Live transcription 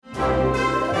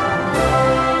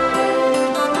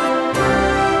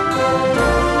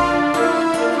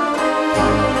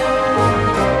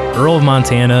of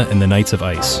Montana and the Knights of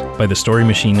Ice by The Story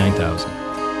Machine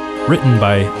 9000. Written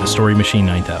by The Story Machine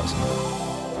 9000.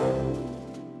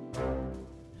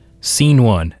 Scene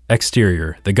 1,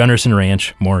 Exterior, the Gunderson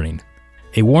Ranch, morning.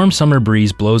 A warm summer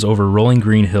breeze blows over rolling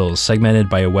green hills segmented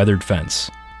by a weathered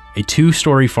fence. A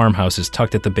 2-story farmhouse is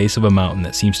tucked at the base of a mountain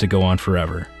that seems to go on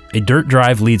forever. A dirt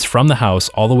drive leads from the house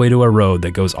all the way to a road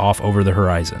that goes off over the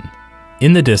horizon.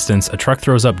 In the distance, a truck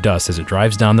throws up dust as it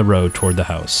drives down the road toward the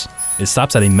house. It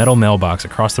stops at a metal mailbox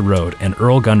across the road, and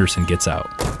Earl Gunderson gets out.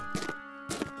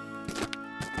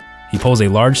 He pulls a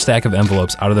large stack of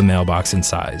envelopes out of the mailbox in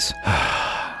size.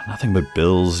 Nothing but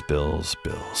bills, bills,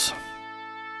 bills.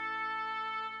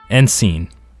 End scene.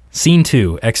 Scene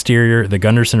 2, Exterior, the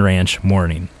Gunderson Ranch,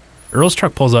 morning. Earl's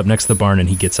truck pulls up next to the barn and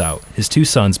he gets out. His 2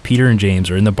 sons, Peter and James,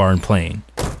 are in the barn playing.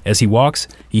 As he walks,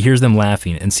 he hears them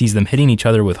laughing and sees them hitting each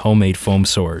other with homemade foam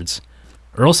swords.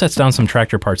 Earl sets down some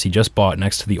tractor parts he just bought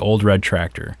next to the old red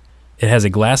tractor. It has a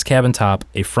glass cabin top,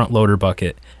 a front loader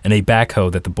bucket, and a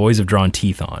backhoe that the boys have drawn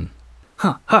teeth on.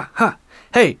 Ha, ha, ha.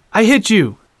 Hey, I hit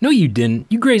you. No, you didn't.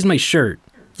 You grazed my shirt.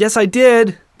 Yes, I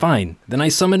did. Fine. Then I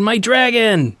summoned my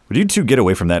dragon. Would you 2 get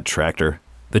away from that tractor?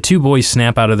 The 2 boys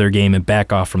snap out of their game and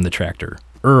back off from the tractor.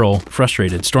 Earl,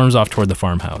 frustrated, storms off toward the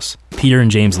farmhouse. Peter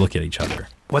and James look at each other.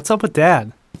 What's up with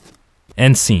Dad?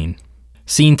 End scene.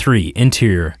 Scene 3,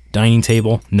 Interior, dining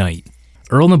table, night.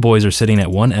 Earl and the boys are sitting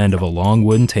at one end of a long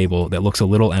wooden table that looks a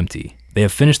little empty. They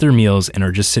have finished their meals and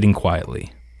are just sitting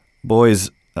quietly.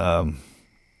 Boys, I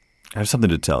have something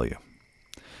to tell you.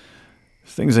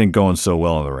 Things ain't going so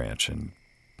well on the ranch, and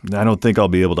I don't think I'll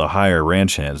be able to hire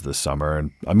ranch hands this summer,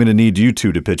 and I'm going to need you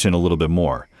 2 to pitch in a little bit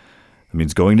more. That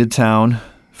means going to town,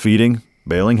 feeding,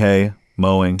 baling hay,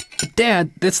 mowing. But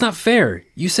Dad, that's not fair.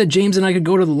 You said James and I could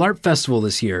go to the LARP festival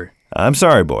this year. I'm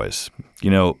sorry, boys.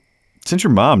 You know, since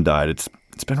your mom died, it's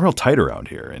been real tight around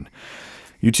here, and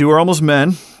you 2 are almost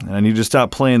men, and I need you to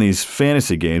stop playing these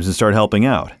fantasy games and start helping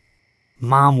out.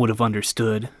 Mom would have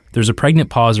understood. There's a pregnant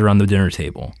pause around the dinner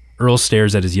table. Earl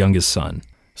stares at his youngest son.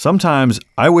 Sometimes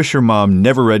I wish your mom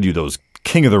never read you those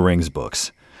King of the Rings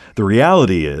books. The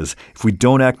reality is, if we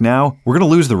don't act now, we're going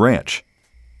to lose the ranch.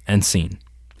 End scene.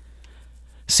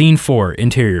 Scene 4,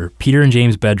 Interior, Peter and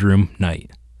James' bedroom, night.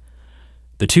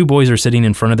 The 2 boys are sitting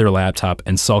in front of their laptop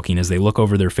and sulking as they look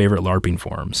over their favorite LARPing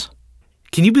forums.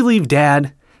 Can you believe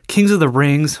Dad? Kings of the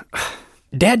Rings?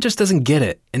 Dad just doesn't get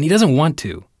it, and he doesn't want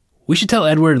to. We should tell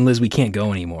Edward and Liz we can't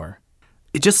go anymore.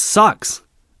 It just sucks.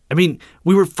 I mean,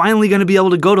 we were finally going to be able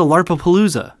to go to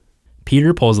LARPapalooza.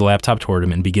 Peter pulls the laptop toward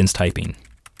him and begins typing.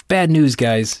 Bad news,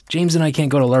 guys. James and I can't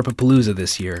go to LARPapalooza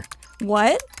this year.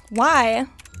 What? Why?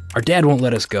 Our dad won't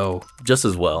let us go. Just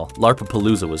as well.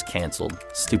 LARPapalooza was canceled.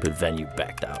 Stupid venue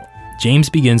backed out. James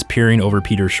begins peering over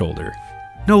Peter's shoulder.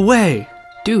 No way.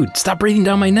 Dude, stop breathing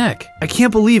down my neck. I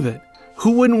can't believe it.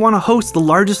 Who wouldn't want to host the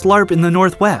largest LARP in the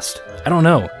Northwest? I don't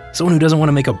know. Someone who doesn't want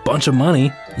to make a bunch of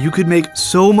money. You could make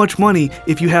so much money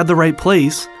if you had the right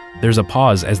place. There's a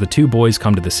pause as the 2 boys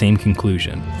come to the same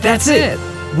conclusion. That's it!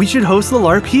 We should host the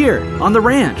LARP here, on the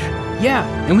ranch. Yeah,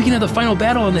 and we can have the final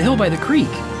battle on the hill by the creek.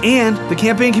 And the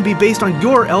campaign can be based on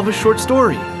your Elvis short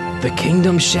story. The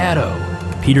Kingdom Shadow.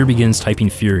 Peter begins typing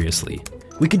furiously.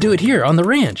 We could do it here on the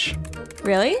ranch.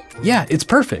 Really? Yeah, it's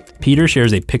perfect. Peter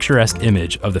shares a picturesque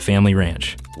image of the family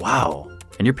ranch. Wow.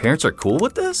 And your parents are cool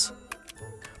with this?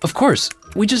 Of course.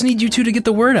 We just need you 2 to get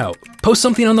the word out. Post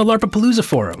something on the LARPapalooza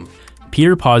forum.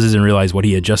 Peter pauses and realizes what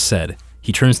he had just said.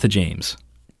 He turns to James.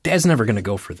 Dad's never going to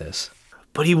go for this.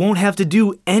 But he won't have to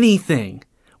do anything.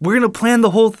 We're going to plan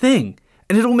the whole thing,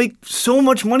 and it'll make so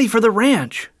much money for the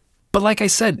ranch. But like I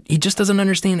said, he just doesn't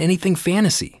understand anything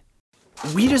fantasy.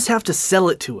 We just have to sell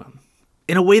it to him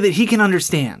in a way that he can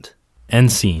understand.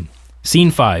 End scene.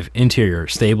 Scene 5, Interior,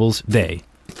 stables, day.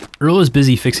 Earl is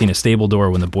busy fixing a stable door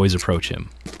when the boys approach him.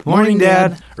 Morning,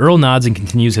 Dad. Earl nods and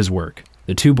continues his work.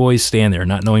 The 2 boys stand there,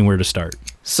 not knowing where to start.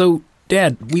 So,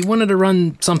 Dad, we wanted to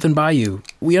run something by you.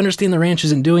 We understand the ranch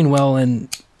isn't doing well, and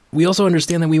we also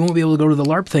understand that we won't be able to go to the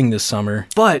LARP thing this summer.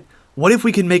 But what if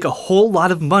we can make a whole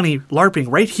lot of money LARPing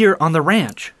right here on the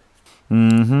ranch?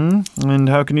 Mm-hmm. And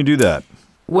how can you do that?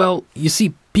 Well, you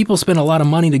see, people spend a lot of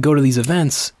money to go to these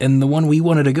events, and the one we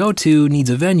wanted to go to needs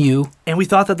a venue. And we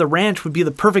thought that the ranch would be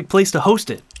the perfect place to host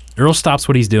it. Earl stops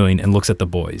what he's doing and looks at the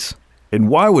boys. And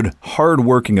why would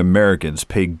hard-working Americans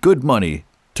pay good money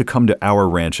to come to our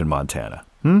ranch in Montana?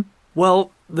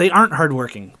 Well, they aren't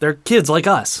hardworking. They're kids like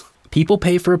us. People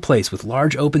pay for a place with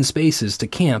large open spaces to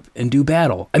camp and do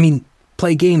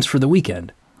play games for the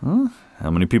weekend. How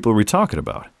many people are we talking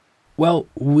about? Well,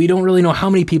 we don't really know how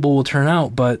many people will turn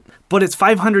out, but it's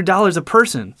 $500 a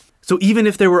person. So even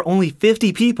if there were only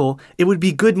 50 people, it would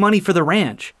be good money for the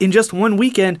ranch. In just one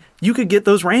weekend, you could get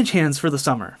those ranch hands for the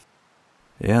summer.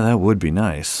 Yeah, that would be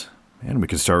nice. And we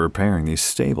could start repairing these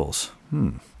stables.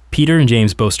 Peter and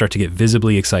James both start to get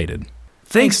visibly excited.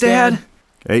 Thanks, Dad.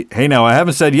 Hey, now, I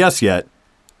haven't said yes yet.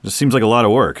 This seems like a lot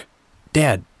of work.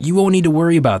 Dad, you won't need to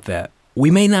worry about that.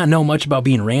 We may not know much about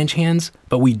being ranch hands,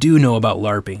 but we do know about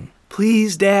LARPing.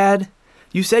 Please, Dad.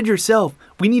 You said yourself,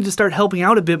 we need to start helping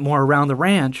out a bit more around the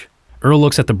ranch. Earl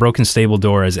looks at the broken stable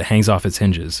door as it hangs off its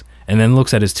hinges, and then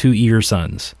looks at his 2 eager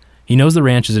sons. He knows the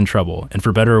ranch is in trouble, and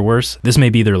for better or worse, this may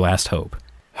be their last hope.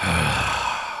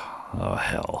 Oh,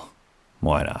 hell.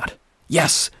 Why not?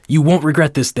 Yes, you won't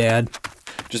regret this, Dad.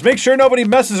 Just make sure nobody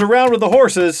messes around with the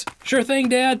horses. Sure thing,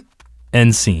 Dad.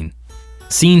 End scene.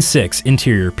 Scene 6,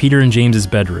 interior, Peter and James's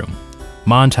bedroom.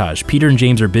 Montage, Peter and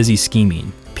James are busy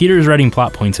scheming. Peter is writing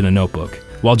plot points in a notebook,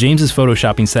 while James is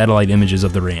photoshopping satellite images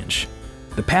of the ranch.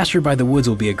 The pasture by the woods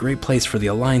will be a great place for the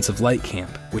Alliance of Light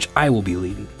camp, which I will be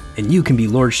leading, and you can be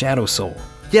Lord Shadow Soul.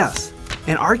 Yes,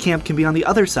 and our camp can be on the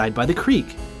other side by the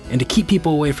creek. And to keep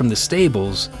people away from the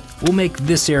stables, we'll make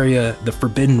this area the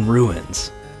Forbidden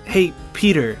Ruins. Hey,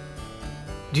 Peter,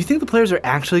 do you think the players are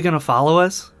actually going to follow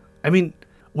us? I mean,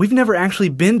 we've never actually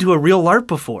been to a real LARP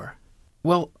before.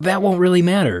 Well, that won't really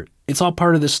matter. It's all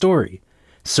part of the story.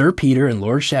 Sir Peter and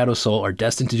Lord Shadow Soul are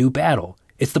destined to do battle.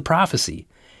 It's the prophecy,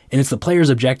 and it's the players'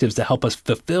 objectives to help us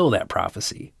fulfill that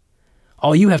prophecy.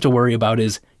 All you have to worry about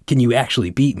is, can you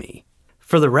actually beat me?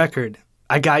 For the record,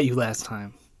 I got you last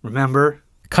time. Remember?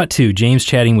 Cut to James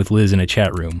chatting with Liz in a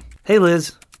chat room. Hey,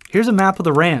 Liz, here's a map of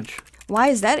the ranch. Why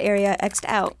is that area X'd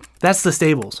out? That's the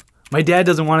stables. My dad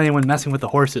doesn't want anyone messing with the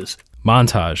horses.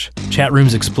 Montage. Chat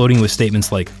rooms exploding with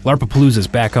statements like, LARPapalooza's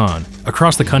back on.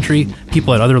 Across the country,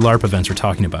 people at other LARP events are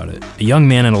talking about it. A young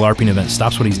man at a LARPing event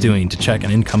stops what he's doing to check an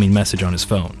incoming message on his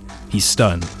phone. He's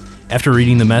stunned. After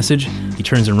reading the message, he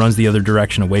turns and runs the other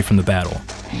direction away from the battle.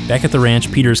 Back at the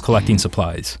ranch, Peter is collecting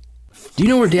supplies. Do you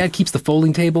know where Dad keeps the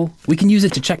folding table? We can use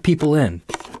it to check people in.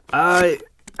 I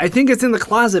think it's in the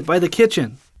closet by the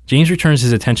kitchen. James returns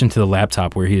his attention to the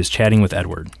laptop where he is chatting with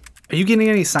Edward. Are you getting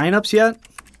any sign-ups yet?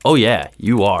 Oh yeah,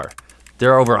 you are.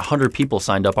 There are over 100 people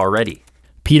signed up already.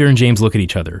 Peter and James look at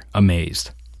each other,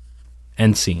 amazed.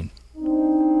 End scene.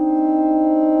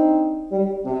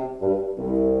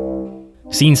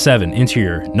 Scene 7,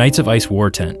 interior, Knights of Ice war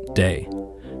tent, day.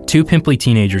 2 pimply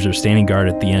teenagers are standing guard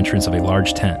at the entrance of a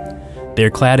large tent. They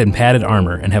are clad in padded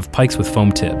armor and have pikes with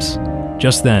foam tips.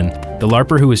 Just then, the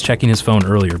LARPer who was checking his phone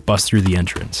earlier busts through the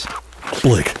entrance.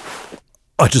 Blake,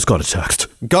 I just got a text.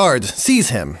 Guard, seize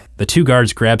him. The 2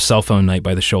 guards grab Cell Phone Knight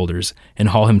by the shoulders and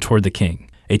haul him toward the king,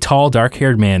 a tall,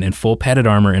 dark-haired man in full padded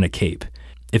armor and a cape.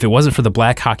 If it wasn't for the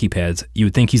black hockey pads, you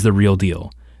would think he's the real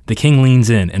deal. The king leans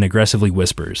in and aggressively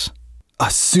whispers,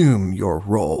 Assume your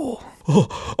role. Oh,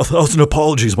 1,000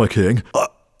 apologies, my king.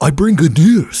 I bring good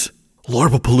news.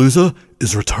 LARPapalooza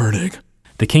is returning.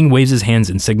 The king waves his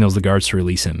hands and signals the guards to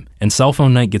release him, and Cell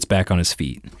Phone Knight gets back on his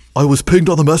feet. I was pinged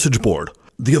on the message board.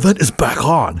 The event is back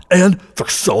on, and they're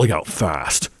selling out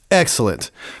fast. Excellent.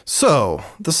 So,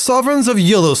 the sovereigns of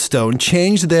Yellowstone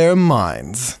changed their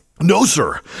minds. No,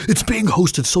 sir. It's being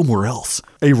hosted somewhere else.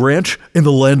 A ranch in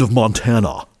the land of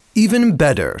Montana. Even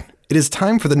better. It is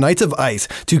time for the Knights of Ice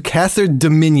to cast their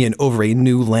dominion over a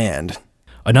new land.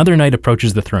 Another knight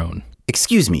approaches the throne.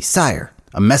 Excuse me, sire.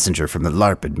 A messenger from the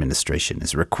LARP administration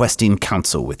is requesting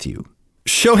counsel with you.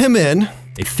 Show him in.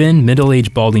 A thin,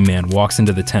 middle-aged balding man walks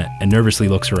into the tent and nervously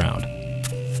looks around.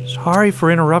 Sorry for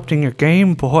interrupting your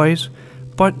game, boys,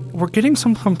 but we're getting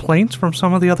some complaints from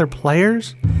some of the other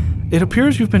players. It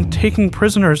appears you've been taking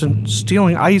prisoners and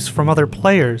stealing ice from other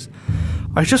players.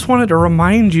 I just wanted to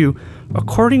remind you,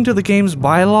 according to the game's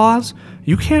bylaws,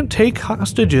 you can't take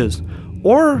hostages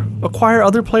or acquire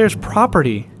other players'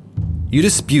 property. You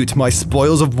dispute my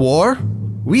spoils of war?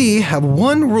 We have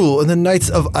one rule in the Knights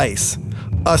of Ice.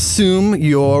 Assume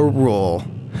your role.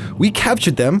 We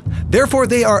captured them, therefore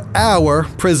they are our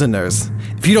prisoners.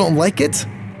 If you don't like it,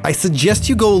 I suggest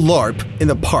you go LARP in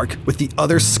the park with the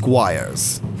other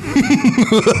squires.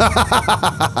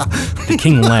 The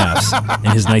king laughs,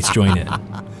 and his knights join in.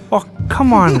 Oh,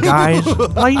 come on, guys.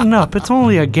 Lighten up. It's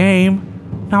only a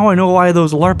game. Now I know why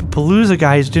those LARPapalooza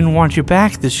guys didn't want you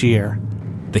back this year.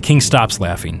 The king stops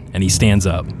laughing, and he stands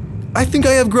up. I think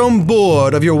I have grown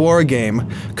bored of your war game.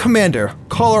 Commander,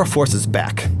 call our forces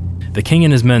back. The king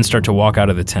and his men start to walk out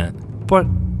of the tent. But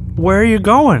where are you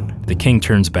going? The king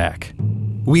turns back.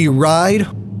 We ride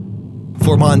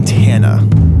for Montana.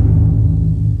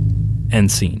 End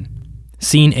scene.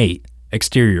 Scene 8,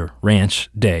 exterior, ranch,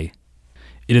 day.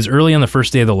 It is early on the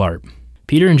first day of the LARP.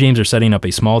 Peter and James are setting up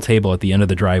a small table at the end of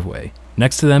the driveway.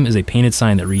 Next to them is a painted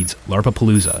sign that reads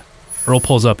Larpapalooza. Earl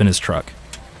pulls up in his truck.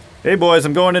 Hey boys,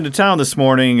 I'm going into town this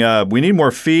morning. We need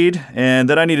more feed, and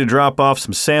then I need to drop off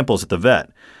some samples at the vet.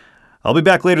 I'll be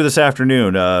back later this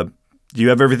afternoon. Do you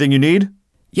have everything you need?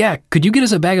 Yeah, could you get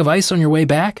us a bag of ice on your way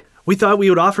back? We thought we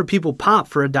would offer people pop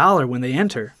for $1 when they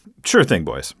enter. Sure thing,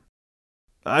 boys.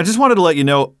 I just wanted to let you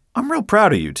know, I'm real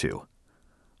proud of you two.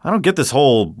 I don't get this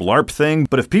whole LARP thing,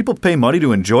 but if people pay money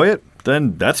to enjoy it,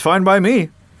 then that's fine by me.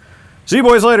 See you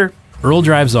boys later. Earl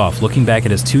drives off, looking back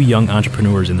at his two young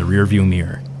entrepreneurs in the rearview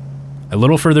mirror. A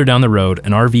little further down the road,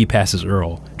 an RV passes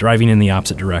Earl, driving in the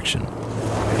opposite direction.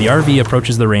 The RV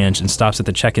approaches the ranch and stops at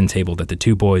the check-in table that the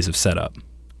two boys have set up.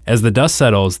 As the dust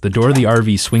settles, the door of the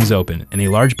RV swings open, and a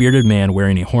large bearded man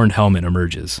wearing a horned helmet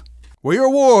emerges. We are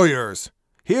warriors,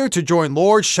 here to join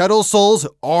Lord Shadowsoul's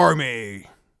army.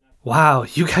 Wow,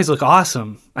 you guys look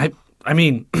awesome. I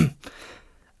mean,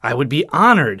 I would be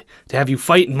honored to have you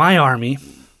fight in my army.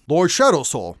 Lord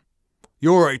Shadowsoul,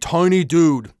 you're a tiny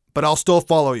dude, but I'll still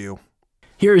follow you.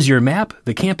 Here is your map.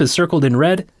 The camp is circled in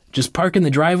red. Just park in the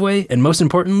driveway, and most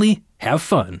importantly, have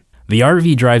fun. The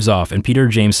RV drives off, and Peter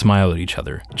and James smile at each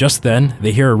other. Just then,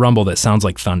 they hear a rumble that sounds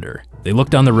like thunder. They look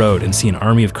down the road and see an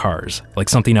army of cars, like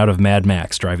something out of Mad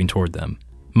Max, driving toward them.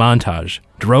 Montage.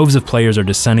 Droves of players are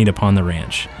descending upon the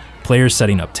ranch. Players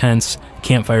setting up tents,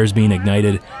 campfires being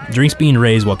ignited, drinks being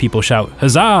raised while people shout,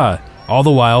 "Huzzah!" All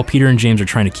the while, Peter and James are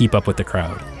trying to keep up with the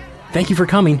crowd. Thank you for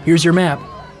coming. Here's your map.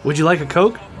 Would you like a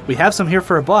Coke? We have some here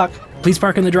for $1. Please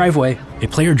park in the driveway. A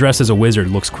player dressed as a wizard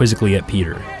looks quizzically at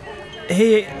Peter.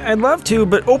 Hey, I'd love to,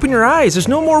 but open your eyes. There's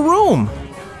no more room.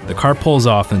 The car pulls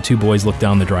off and the two boys look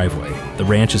down the driveway. The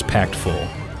ranch is packed full.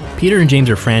 Peter and James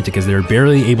are frantic as they are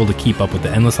barely able to keep up with the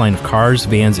endless line of cars,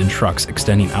 vans, and trucks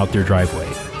extending out their driveway,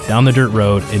 down the dirt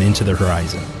road and into the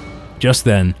horizon. Just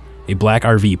then, a black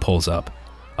RV pulls up.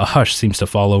 A hush seems to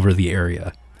fall over the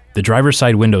area. The driver's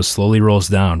side window slowly rolls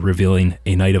down, revealing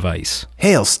a Knight of Ice.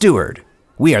 Hail, Steward!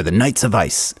 We are the Knights of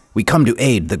Ice. We come to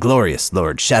aid the glorious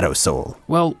Lord Shadowsoul.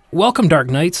 Well, welcome, Dark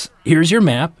Knights. Here's your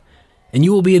map, and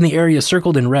you will be in the area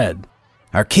circled in red.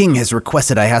 Our king has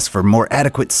requested I ask for more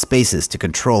adequate spaces to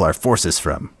control our forces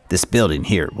from. This building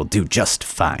here will do just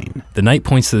fine. The knight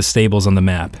points to the stables on the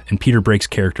map, and Peter breaks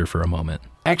character for a moment.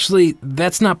 Actually,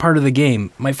 that's not part of the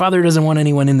game. My father doesn't want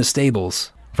anyone in the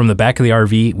stables. From the back of the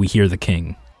RV, we hear the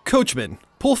king. Coachman,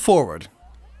 pull forward.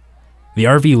 The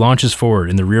RV launches forward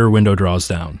and the rear window draws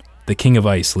down. The King of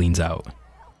Ice leans out.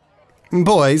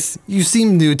 Boys, you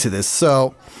seem new to this,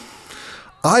 so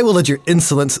I will let your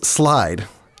insolence slide.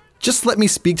 Just let me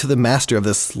speak to the master of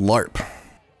this LARP.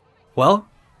 Well,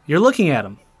 you're looking at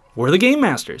him. We're the game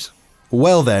masters.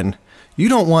 Well then, you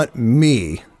don't want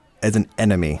me as an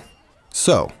enemy.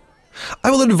 So,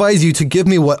 I will advise you to give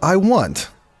me what I want.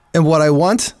 And what I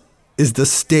want is the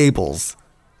stables.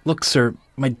 Look, sir,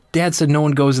 my dad said no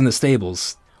one goes in the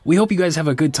stables. We hope you guys have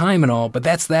a good time and all, but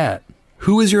that's that.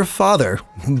 Who is your father,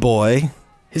 boy?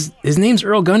 His name's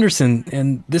Earl Gunderson,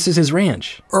 and this is his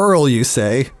ranch. Earl, you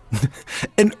say?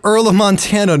 An Earl of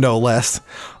Montana, no less.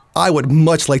 I would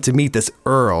much like to meet this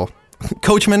Earl.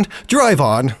 Coachman, drive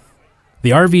on.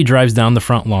 The RV drives down the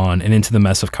front lawn and into the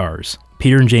mess of cars.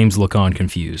 Peter and James look on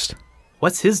confused.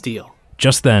 What's his deal?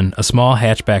 Just then, a small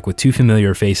hatchback with two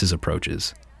familiar faces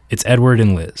approaches. It's Edward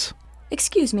and Liz.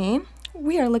 Excuse me.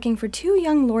 We are looking for 2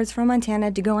 young lords from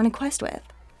Montana to go on a quest with.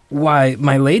 Why,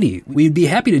 my lady, we'd be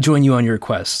happy to join you on your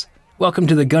quest. Welcome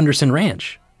to the Gunderson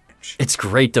Ranch. It's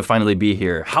great to finally be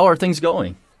here. How are things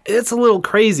going? It's a little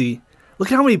crazy.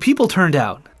 Look at how many people turned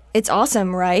out. It's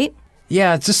awesome, right?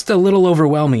 Yeah, it's just a little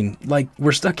overwhelming. Like,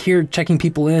 we're stuck here checking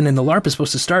people in, and the LARP is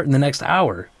supposed to start in the next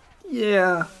hour.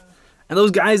 Yeah. And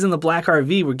those guys in the black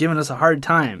RV were giving us a hard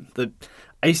time. The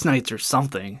Ice Knights or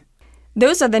something.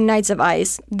 Those are the Knights of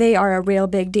Ice. They are a real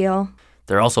big deal.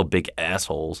 They're also big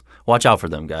assholes. Watch out for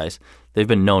them, guys. They've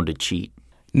been known to cheat.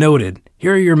 Noted.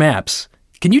 Here are your maps.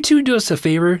 Can you two do us a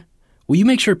favor? Will you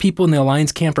make sure people in the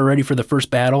Alliance camp are ready for the first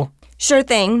battle? Sure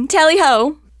thing.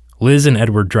 Tally-ho. Liz and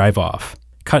Edward drive off.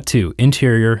 Cut to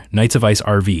interior, Knights of Ice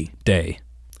RV, day.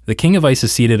 The King of Ice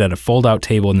is seated at a fold-out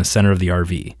table in the center of the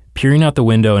RV, peering out the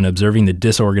window and observing the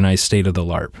disorganized state of the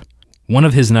LARP. One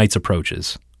of his knights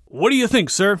approaches. What do you think,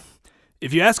 sir?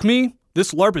 If you ask me,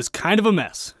 this LARP is kind of a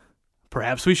mess.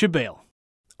 Perhaps we should bail.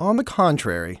 On the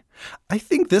contrary, I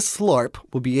think this LARP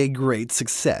will be a great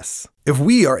success. If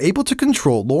we are able to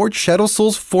control Lord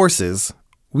Shadowsoul's forces,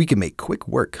 we can make quick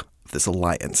work of this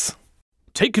alliance.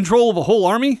 Take control of a whole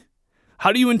army?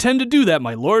 How do you intend to do that,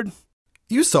 my lord?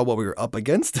 You saw what we were up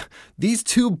against. These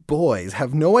 2 boys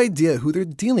have no idea who they're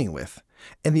dealing with.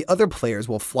 and the other players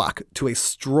will flock to a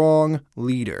strong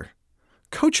leader.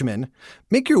 Coachmen,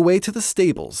 make your way to the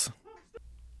stables.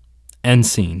 End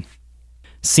scene.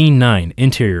 Scene 9,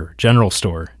 interior, general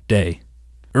store, day.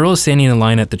 Earl is standing in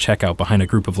line at the checkout behind a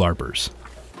group of LARPers.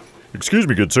 Excuse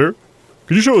me, good sir.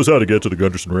 Could you show us how to get to the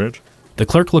Gunderson Ranch? The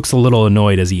clerk looks a little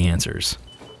annoyed as he answers.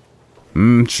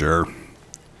 Sure.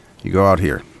 You go out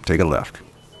here, take a left.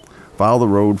 Follow the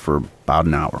road for about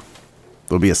an hour.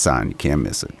 There'll be a sign, you can't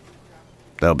miss it.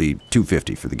 That'll be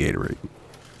 $2.50 for the Gatorade.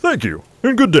 Thank you,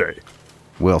 and good day.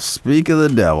 Well, speak of the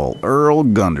devil, Earl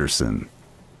Gunderson.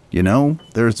 You know,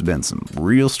 there's been some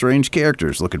real strange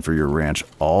characters looking for your ranch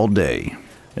all day.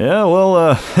 Yeah,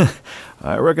 well,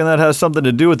 I reckon that has something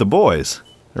to do with the boys.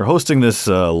 They're hosting this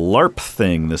LARP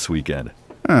thing this weekend.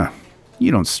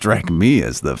 You don't strike me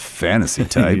as the fantasy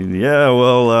type. Yeah,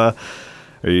 well, are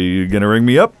you gonna ring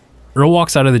me up? Earl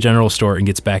walks out of the general store and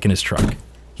gets back in his truck.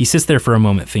 He sits there for a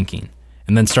moment thinking,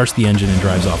 and then starts the engine and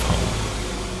drives off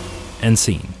home. End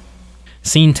scene.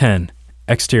 Scene 10,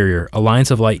 exterior,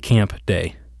 Alliance of Light Camp,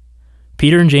 day.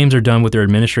 Peter and James are done with their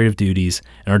administrative duties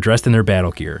and are dressed in their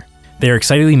battle gear. They are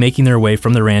excitedly making their way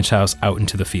from the ranch house out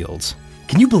into the fields.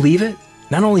 Can you believe it?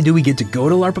 Not only do we get to go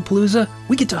to LARPapalooza,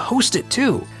 we get to host it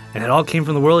too. And it all came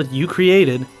from the world you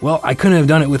created. Well, I couldn't have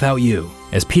done it without you.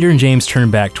 As Peter and James turn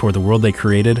back toward the world they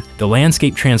created, the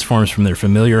landscape transforms from their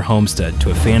familiar homestead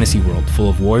to a fantasy world full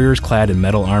of warriors clad in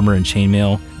metal armor and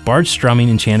chainmail, bards strumming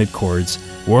enchanted chords,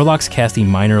 warlocks casting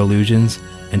minor illusions,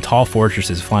 and tall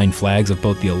fortresses flying flags of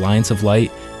both the Alliance of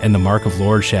Light and the mark of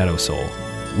Lord Shadowsoul.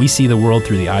 We see the world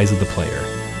through the eyes of the player.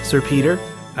 Sir Peter,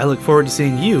 I look forward to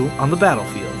seeing you on the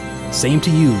battlefield. Same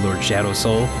to you, Lord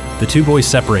Shadowsoul. The two boys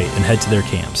separate and head to their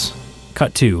camps.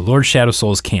 Cut 2, Lord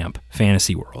Shadowsoul's camp,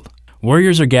 Fantasy World.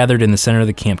 Warriors are gathered in the center of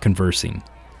the camp conversing.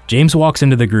 James walks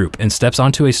into the group and steps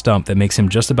onto a stump that makes him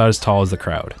just about as tall as the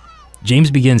crowd.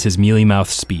 James begins his mealy-mouthed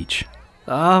speech.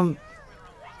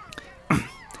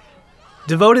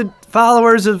 Devoted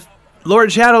followers of Lord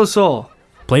Shadowsoul.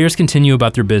 Players continue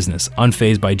about their business,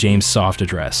 unfazed by James' soft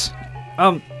address.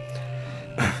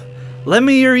 Lend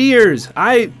me your ears.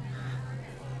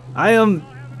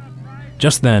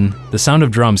 Just then, the sound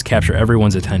of drums capture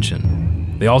everyone's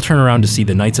attention. They all turn around to see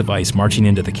the Knights of Ice marching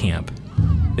into the camp.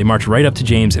 They march right up to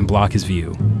James and block his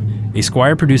view. A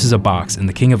squire produces a box and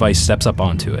the King of Ice steps up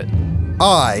onto it.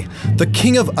 I, the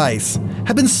King of Ice,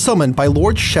 have been summoned by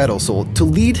Lord Shadowsoul to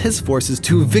lead his forces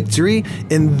to victory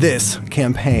in this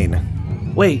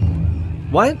campaign. Wait,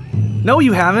 what? No,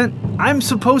 you haven't. I'm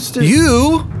supposed to...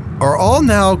 You are all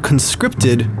now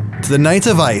conscripted to the Knights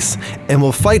of Ice and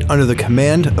will fight under the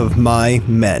command of my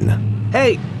men.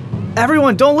 Hey,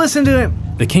 everyone, don't listen to him.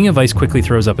 The King of Ice quickly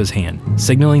throws up his hand,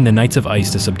 signaling the Knights of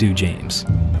Ice to subdue James.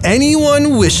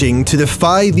 Anyone wishing to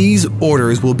defy these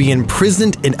orders will be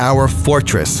imprisoned in our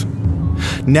fortress.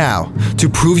 Now, to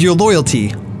prove your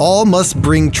loyalty, all must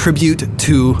bring tribute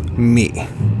to me.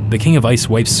 The King of Ice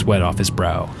wipes sweat off his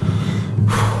brow.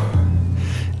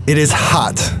 It is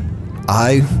hot.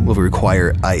 I will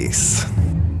require ice.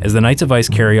 As the Knights of Ice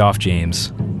carry off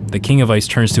James, the King of Ice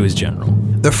turns to his general.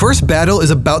 The first battle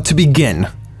is about to begin.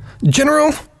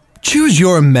 General, choose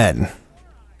your men.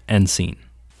 End scene.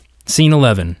 Scene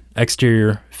 11,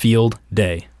 exterior, field,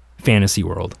 day, Fantasy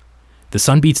World. The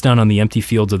sun beats down on the empty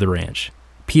fields of the ranch.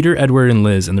 Peter, Edward, and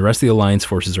Liz and the rest of the Alliance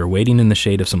forces are waiting in the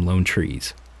shade of some lone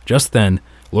trees. Just then,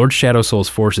 Lord Shadowsoul's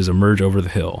forces emerge over the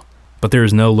hill, but there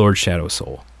is no Lord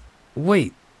Shadowsoul.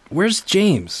 Wait, where's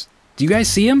James? Do you guys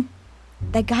see him?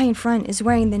 That guy in front is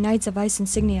wearing the Knights of Ice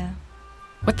insignia.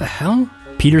 What the hell?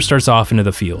 Peter starts off into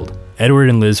the field. Edward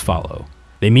and Liz follow.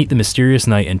 They meet the mysterious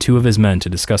knight and two of his men to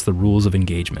discuss the rules of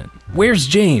engagement. Where's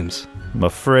James? I'm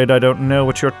afraid I don't know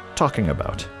what you're talking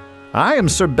about. I am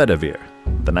Sir Bedivere,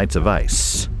 the Knights of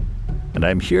Ice, and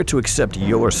I'm here to accept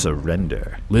your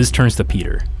surrender. Liz turns to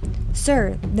Peter.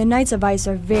 Sir, the Knights of Ice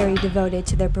are very devoted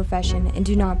to their profession and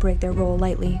do not break their role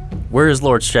lightly. Where is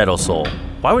Lord Shadowsoul?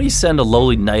 Why would he send a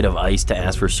lowly Knight of Ice to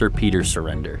ask for Sir Peter's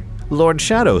surrender? Lord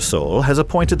Shadowsoul has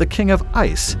appointed the King of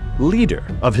Ice leader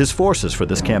of his forces for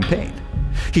this campaign.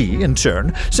 He, in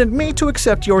turn, sent me to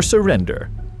accept your surrender,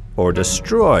 or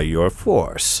destroy your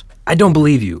force. I don't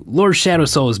believe you. Lord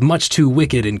Shadowsoul is much too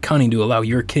wicked and cunning to allow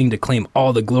your king to claim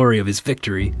all the glory of his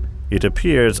victory. It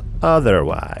appears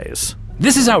otherwise.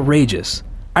 This is outrageous.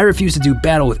 I refuse to do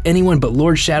battle with anyone but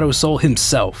Lord Shadowsoul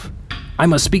himself. I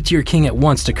must speak to your king at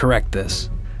once to correct this.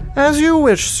 As you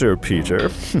wish, Sir Peter.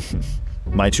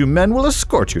 My two men will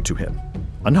escort you to him,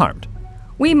 unharmed.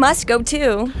 We must go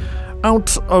too.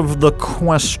 Out of the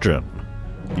question.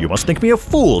 You must think me a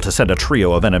fool to send a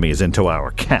trio of enemies into our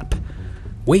camp.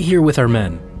 Wait here with our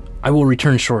men. I will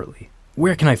return shortly.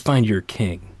 Where can I find your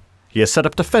king? He has set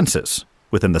up defenses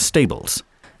within the stables.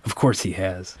 Of course he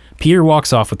has. Peter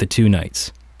walks off with the two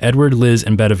knights. Edward, Liz,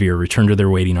 and Bedivere return to their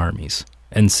waiting armies.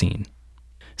 End scene.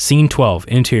 Scene 12,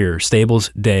 interior, stables,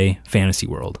 day, fantasy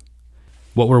world.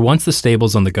 What were once the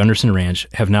stables on the Gunderson Ranch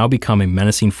have now become a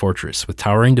menacing fortress with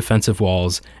towering defensive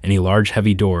walls and a large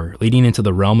heavy door leading into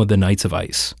the realm of the Knights of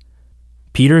Ice.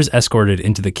 Peter is escorted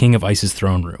into the King of Ice's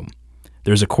throne room.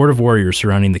 There is a court of warriors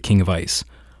surrounding the King of Ice.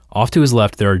 Off to his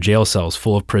left, there are jail cells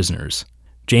full of prisoners.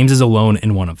 James is alone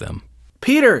in one of them.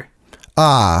 Peter!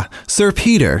 Ah, Sir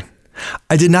Peter.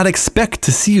 I did not expect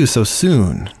to see you so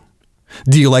soon.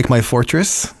 Do you like my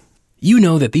fortress? You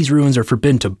know that these ruins are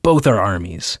forbidden to both our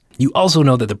armies. You also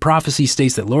know that the prophecy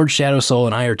states that Lord Shadowsoul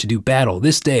and I are to do battle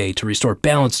this day to restore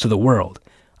balance to the world.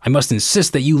 I must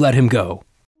insist that you let him go.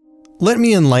 Let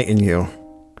me enlighten you.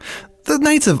 The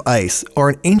Knights of Ice are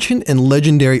an ancient and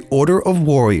legendary order of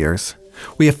warriors.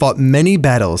 We have fought many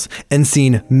battles and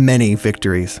seen many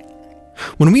victories.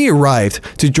 When we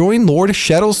arrived to join Lord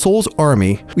Shadowsoul's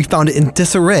army, we found it in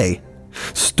disarray.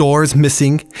 Stores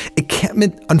missing,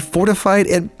 encampment unfortified,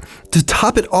 and to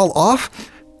top it all off,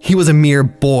 he was a mere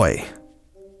boy.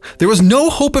 There was no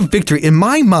hope of victory in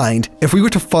my mind if we were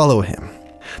to follow him.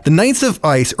 The Knights of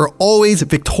Ice are always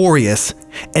victorious,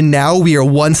 and now we are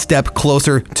one step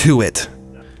closer to it.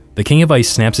 The King of Ice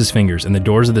snaps his fingers and the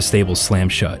doors of the stable slam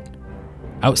shut.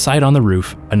 Outside on the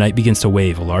roof, a knight begins to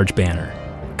wave a large banner.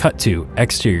 Cut to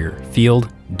exterior,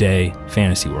 field, day,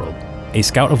 fantasy world. A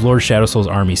scout of Lord Shadowsoul's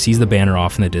army sees the banner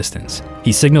off in the distance.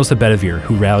 He signals to Bedivere,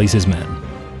 who rallies his men.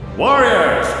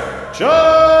 Warriors,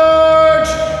 charge!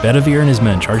 Bedivere and his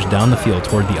men charge down the field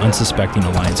toward the unsuspecting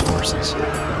Alliance forces.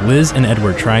 Liz and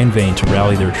Edward try in vain to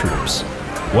rally their troops.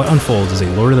 What unfolds is a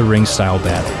Lord of the Rings style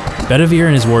battle. Bedivere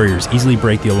and his warriors easily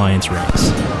break the Alliance ranks.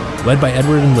 Led by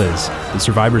Edward and Liz, the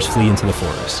survivors flee into the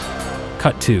forest.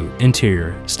 Cut to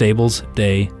interior, stables,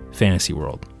 day, fantasy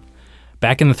world.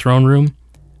 Back in the throne room,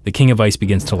 the King of Ice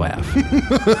begins to laugh.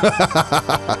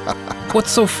 What's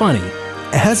so funny?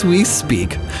 As we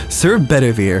speak, Sir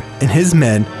Bedivere and his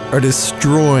men are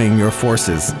destroying your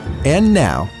forces. And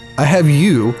now, I have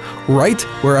you right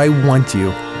where I want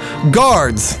you.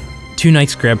 Guards! Two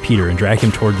knights grab Peter and drag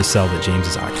him toward the cell that James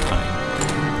is occupying.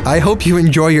 I hope you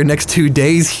enjoy your next 2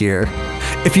 days here.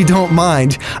 If you don't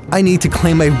mind, I need to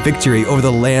claim my victory over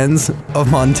the lands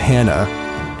of Montana.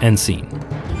 End scene.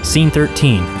 Scene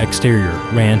 13, exterior,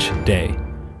 ranch, day.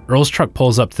 Earl's truck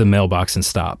pulls up to the mailbox and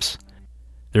stops.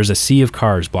 There's a sea of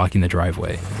cars blocking the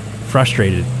driveway.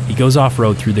 Frustrated, he goes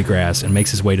off-road through the grass and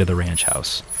makes his way to the ranch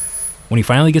house. When he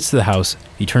finally gets to the house,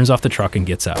 he turns off the truck and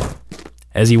gets out.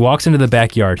 As he walks into the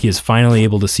backyard, he is finally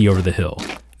able to see over the hill.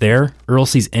 There, Earl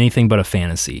sees anything but a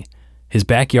fantasy. His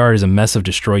backyard is a mess of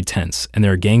destroyed tents, and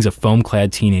there are gangs of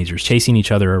foam-clad teenagers chasing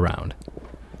each other around.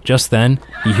 Just then,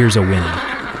 he hears a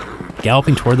whinny.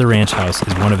 Galloping toward the ranch house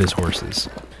is one of his horses.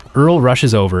 Earl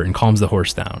rushes over and calms the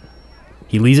horse down.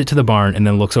 He leads it to the barn and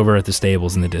then looks over at the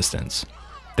stables in the distance.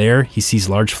 There, he sees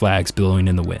large flags billowing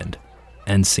in the wind.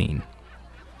 End scene.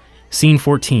 Scene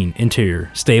 14,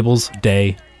 interior, stables,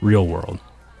 day, real world.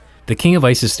 The King of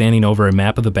Ice is standing over a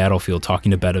map of the battlefield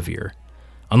talking to Bedivere.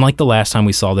 Unlike the last time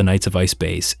we saw the Knights of Ice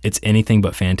base, it's anything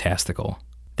but fantastical.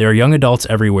 There are young adults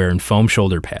everywhere in foam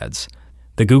shoulder pads.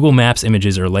 The Google Maps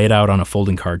images are laid out on a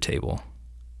folding card table.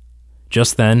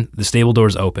 Just then, the stable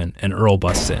doors open and Earl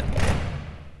busts in.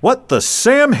 What the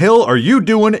Sam Hill are you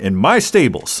doing in my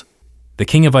stables? The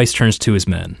King of Ice turns to his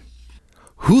men.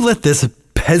 Who let this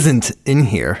peasant in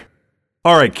here?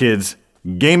 All right, kids.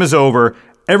 Game is over.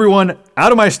 Everyone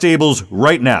out of my stables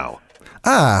right now.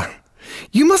 Ah,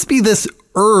 you must be this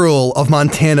Earl of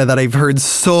Montana that I've heard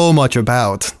so much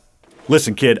about.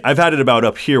 Listen, kid, I've had it about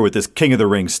up here with this King of the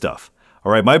Ring stuff.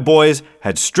 All right, my boys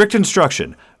had strict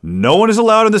instruction. No one is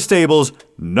allowed in the stables.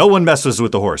 No one messes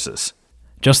with the horses.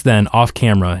 Just then, off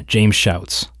camera, James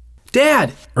shouts,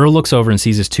 Dad! Earl looks over and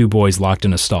sees his two boys locked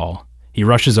in a stall. He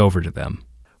rushes over to them.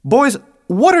 Boys,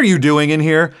 what are you doing in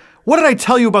here? What did I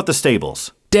tell you about the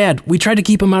stables? Dad, we tried to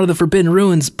keep him out of the Forbidden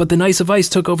Ruins, but the Knights of Ice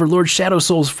took over Lord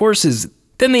Shadowsoul's forces.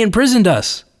 Then they imprisoned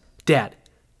us. Dad,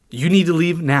 you need to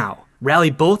leave now.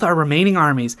 Rally both our remaining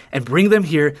armies and bring them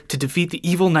here to defeat the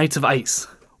evil Knights of Ice.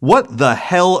 What the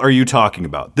hell are you talking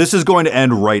about? This is going to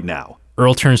end right now.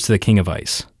 Earl turns to the King of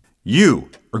Ice. You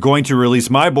are going to release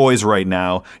my boys right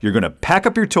now. You're going to pack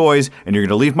up your toys and you're going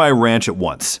to leave my ranch at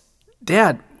once.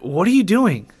 Dad, what are you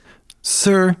doing?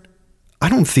 Sir, I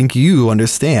don't think you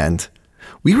understand.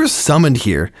 We were summoned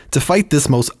here to fight this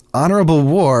most honorable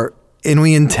war, and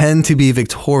we intend to be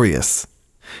victorious.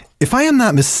 If I am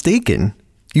not mistaken,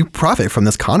 you profit from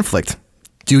this conflict,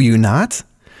 do you not?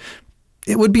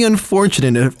 It would be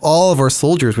unfortunate if all of our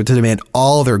soldiers were to demand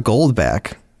all their gold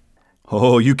back.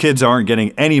 Oh, you kids aren't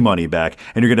getting any money back,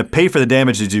 and you're going to pay for the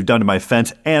damages you've done to my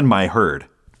fence and my herd.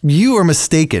 You are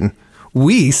mistaken.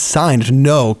 We signed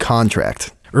no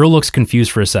contract. Earl looks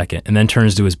confused for a second and then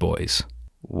turns to his boys.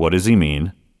 What does he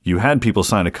mean? You had people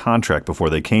sign a contract before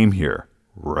they came here,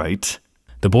 right?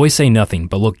 The boys say nothing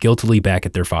but look guiltily back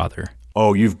at their father.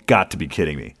 Oh, you've got to be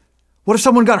kidding me. What if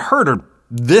someone got hurt or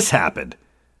this happened?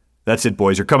 That's it,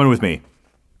 boys. You're coming with me.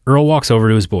 Earl walks over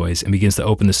to his boys and begins to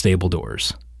open the stable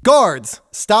doors. Guards,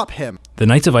 stop him. The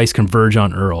Knights of Ice converge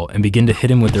on Earl and begin to hit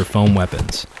him with their foam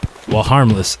weapons. While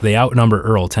harmless, they outnumber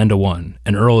Earl 10-1,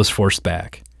 and Earl is forced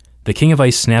back. The King of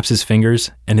Ice snaps his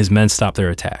fingers, and his men stop their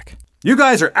attack. You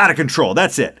guys are out of control.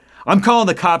 That's it. I'm calling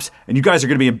the cops, and you guys are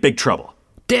going to be in big trouble.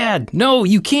 Dad, no,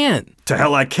 you can't. To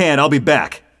hell I can. I'll be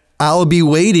back. I'll be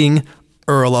waiting,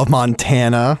 Earl of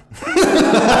Montana.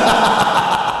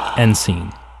 End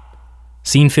scene.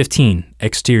 Scene 15,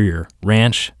 exterior,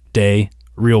 ranch, day,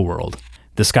 real world.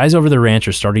 The skies over the ranch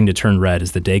are starting to turn red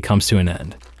as the day comes to an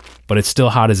end, but it's still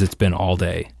hot as it's been all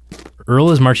day.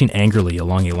 Earl is marching angrily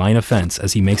along a line of fence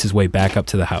as he makes his way back up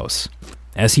to the house.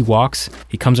 As he walks,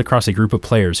 he comes across a group of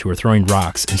players who are throwing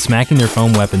rocks and smacking their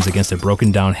foam weapons against a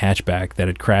broken down hatchback that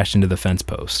had crashed into the fence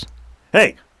post.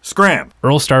 Hey, scram!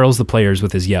 Earl startles the players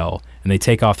with his yell, and they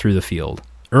take off through the field.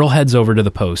 Earl heads over to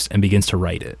the post and begins to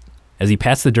right it. As he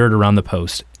pats the dirt around the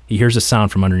post, he hears a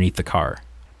sound from underneath the car.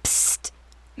 Psst,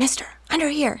 mister, under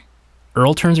here.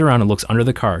 Earl turns around and looks under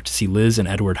the car to see Liz and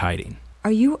Edward hiding.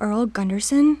 Are you Earl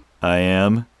Gunderson? I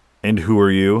am. And who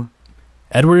are you?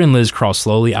 Edward and Liz crawl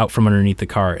slowly out from underneath the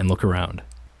car and look around.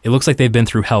 It looks like they've been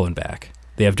through hell and back.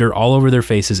 They have dirt all over their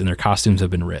faces and their costumes have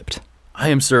been ripped. I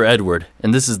am Sir Edward,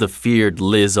 and this is the feared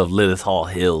Liz of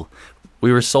Lilithall Hill.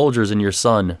 We were soldiers in your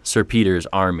son, Sir Peter's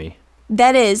army.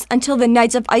 That is, until the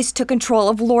Knights of Ice took control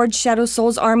of Lord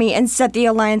Shadowsoul's army and set the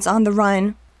Alliance on the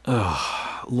run.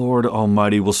 Lord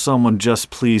Almighty, will someone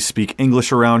just please speak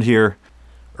English around here?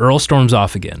 Earl storms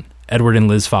off again. Edward and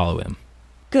Liz follow him.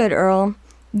 Good, Earl.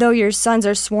 Though your sons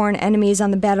are sworn enemies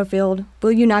on the battlefield,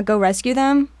 will you not go rescue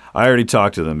them? I already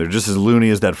talked to them. They're just as loony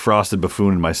as that frosted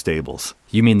buffoon in my stables.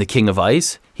 You mean the King of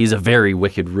Ice? He's a very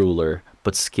wicked ruler,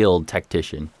 but skilled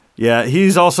tactician. Yeah,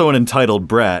 he's also an entitled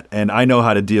brat, and I know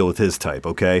how to deal with his type,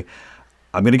 okay?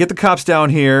 I'm gonna get the cops down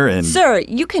here and... Sir,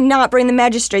 you cannot bring the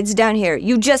magistrates down here.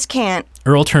 You just can't.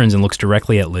 Earl turns and looks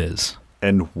directly at Liz.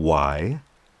 And why?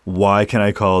 Why can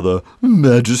I call the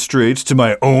magistrates to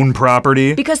my own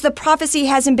property? Because the prophecy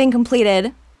hasn't been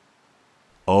completed.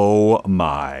 Oh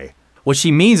my. What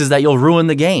she means is that you'll ruin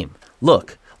the game.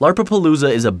 Look,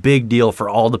 LARPapalooza is a big deal for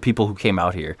all the people who came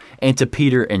out here, and to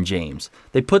Peter and James.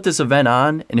 They put this event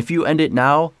on, and if you end it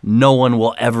now, no one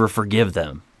will ever forgive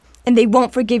them. And they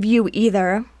won't forgive you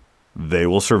either. They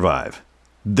will survive.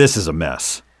 This is a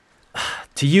mess.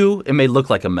 To you, it may look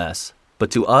like a mess,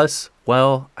 but to us,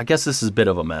 well, I guess this is a bit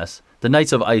of a mess. The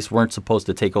Knights of Ice weren't supposed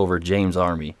to take over James'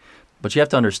 army, but you have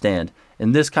to understand,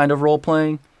 in this kind of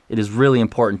role-playing, it is really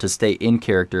important to stay in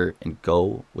character and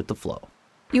go with the flow.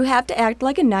 You have to act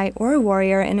like a knight or a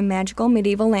warrior in a magical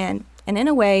medieval land, and in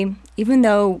a way, even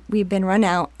though we've been run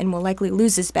out and will likely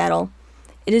lose this battle,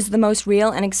 it is the most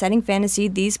real and exciting fantasy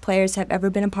these players have ever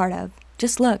been a part of.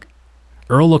 Just look.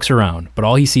 Earl looks around, but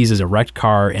all he sees is a wrecked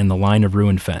car and the line of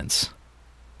ruined fence.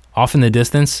 Off in the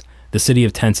distance, the city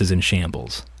of tents is in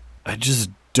shambles. I just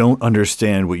don't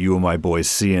understand what you and my boys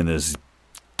see in this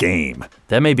game.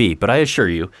 That may be, but I assure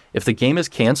you, if the game is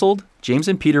canceled, James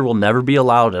and Peter will never be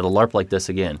allowed at a LARP like this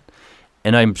again.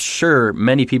 And I'm sure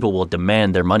many people will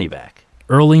demand their money back.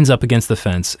 Earl leans up against the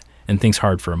fence and thinks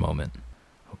hard for a moment.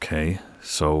 Okay,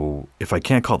 so if I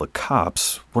can't call the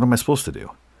cops, what am I supposed to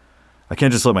do? I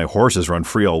can't just let my horses run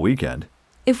free all weekend.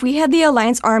 If we had the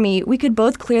Alliance army, we could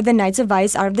both clear the Knights of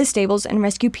Ice out of the stables and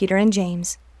rescue Peter and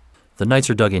James. The Knights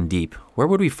are dug in deep. Where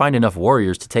would we find enough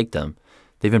warriors to take them?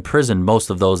 They've imprisoned most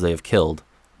of those they have killed.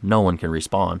 No one can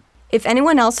respawn. If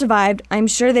anyone else survived, I'm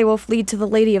sure they will flee to the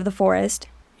Lady of the Forest.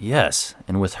 Yes,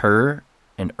 and with her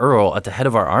and Earl at the head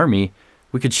of our army,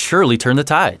 we could surely turn the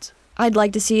tides. I'd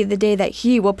like to see the day that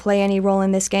he will play any role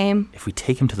in this game. If we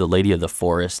take him to the Lady of the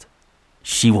Forest,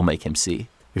 she will make him see.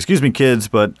 Excuse me, kids,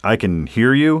 but I can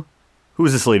hear you? Who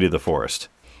is this Lady of the Forest?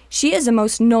 She is a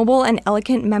most noble and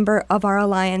elegant member of our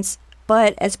alliance,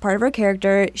 but as part of her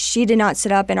character, she did not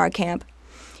sit up in our camp.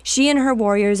 She and her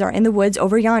warriors are in the woods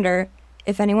over yonder.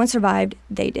 If anyone survived,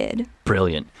 they did.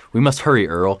 Brilliant. We must hurry,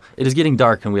 Earl. It is getting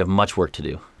dark and we have much work to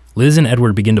do. Liz and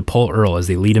Edward begin to pull Earl as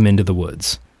they lead him into the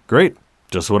woods. Great.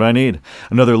 Just what I need.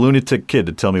 Another lunatic kid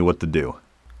to tell me what to do.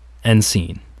 End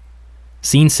scene.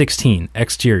 Scene 16,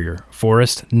 exterior,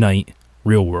 forest, night,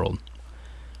 Real world.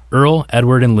 Earl,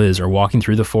 Edward, and Liz are walking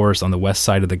through the forest on the west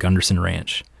side of the Gunderson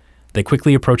Ranch. They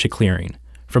quickly approach a clearing.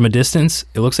 From a distance,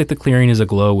 it looks like the clearing is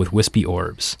aglow with wispy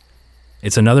orbs.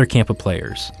 It's another camp of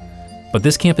players. But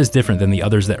this camp is different than the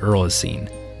others that Earl has seen.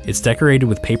 It's decorated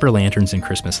with paper lanterns and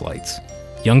Christmas lights.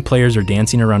 Young players are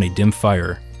dancing around a dim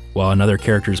fire, while another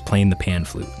character is playing the pan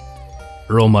flute.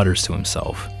 Earl mutters to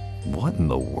himself, What in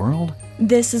the world?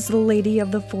 This is the Lady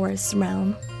of the Forest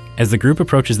realm. As the group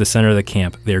approaches the center of the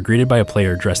camp, they are greeted by a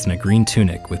player dressed in a green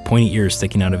tunic with pointy ears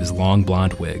sticking out of his long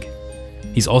blonde wig.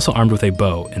 He's also armed with a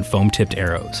bow and foam-tipped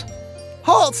arrows.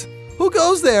 Halt! Who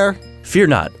goes there? Fear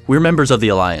not, we're members of the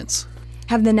Alliance.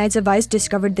 Have the Knights of Ice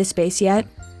discovered this base yet?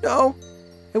 No.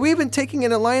 And we've been taking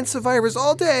in Alliance survivors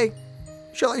all day.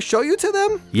 Shall I show you to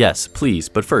them? Yes, please,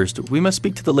 but first, we must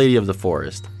speak to the Lady of the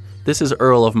Forest. This is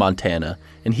Earl of Montana,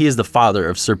 and he is the father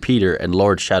of Sir Peter and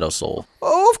Lord Shadowsoul.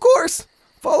 Oh, of course.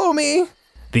 Follow me.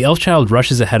 The elf child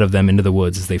rushes ahead of them into the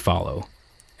woods as they follow.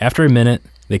 After a minute,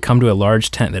 they come to a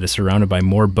large tent that is surrounded by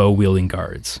more bow-wielding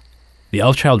guards. The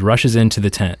elf child rushes into the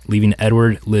tent, leaving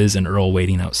Edward, Liz, and Earl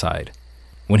waiting outside.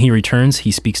 When he returns,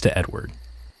 he speaks to Edward.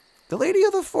 The Lady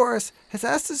of the Forest has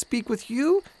asked to speak with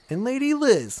you and Lady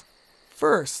Liz.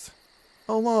 First.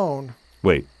 Alone.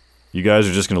 Wait, you guys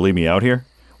are just going to leave me out here?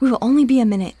 We will only be a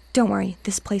minute. Don't worry,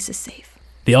 this place is safe.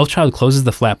 The elf child closes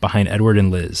the flap behind Edward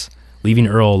and Liz, leaving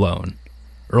Earl alone.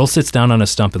 Earl sits down on a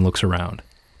stump and looks around.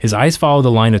 His eyes follow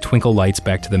the line of twinkle lights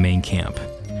back to the main camp.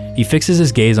 He fixes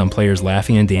his gaze on players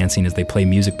laughing and dancing as they play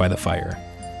music by the fire.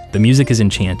 The music is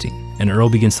enchanting, and Earl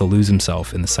begins to lose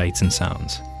himself in the sights and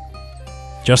sounds.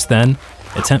 Just then,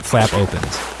 a tent flap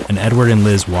opens, and Edward and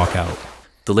Liz walk out.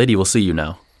 The lady will see you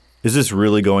now. Is this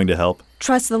really going to help?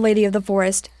 Trust the Lady of the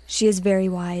Forest. She is very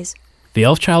wise. The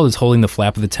elf child is holding the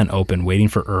flap of the tent open, waiting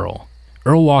for Earl.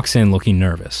 Earl walks in looking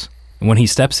nervous, and when he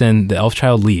steps in, the elf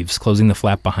child leaves, closing the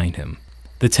flap behind him.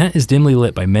 The tent is dimly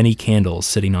lit by many candles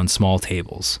sitting on small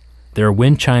tables. There are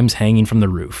wind chimes hanging from the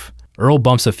roof. Earl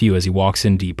bumps a few as he walks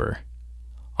in deeper.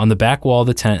 On the back wall of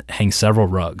the tent hang several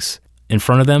rugs. In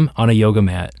front of them, on a yoga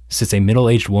mat, sits a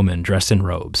middle-aged woman dressed in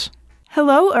robes.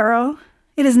 Hello, Earl.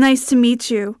 It is nice to meet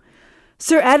you.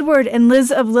 Sir Edward and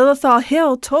Liz of Lilithal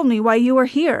Hill told me why you are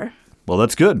here. Well,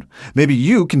 that's good. Maybe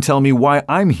you can tell me why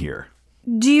I'm here.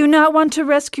 Do you not want to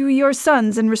rescue your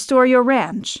sons and restore your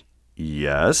ranch?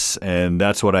 Yes, and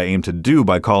that's what I aim to do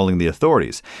by calling the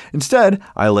authorities. Instead,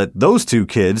 I let those two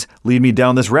kids lead me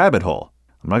down this rabbit hole.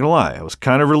 I'm not gonna lie, I was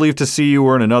kind of relieved to see you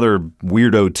weren't another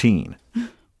weirdo teen.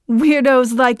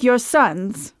 Weirdos like your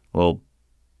sons. Well,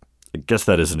 I guess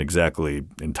that isn't exactly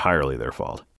entirely their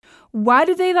fault. Why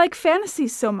do they like fantasy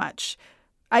so much?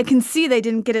 I can see they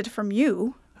didn't get it from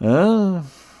you. It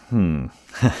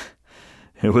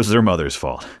was their mother's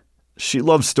fault. She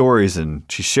loved stories and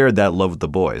she shared that love with the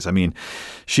boys. I mean,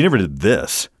 she never did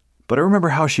this, but I remember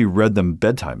how she read them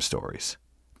bedtime stories,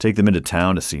 take them into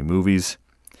town to see movies.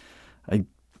 I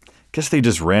guess they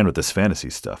just ran with this fantasy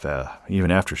stuff, even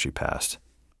after she passed.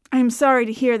 I'm sorry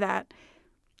to hear that.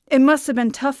 It must have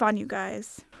been tough on you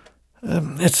guys.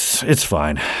 It's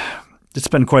fine. It's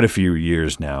been quite a few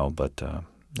years now, but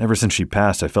ever since she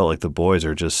passed, I felt like the boys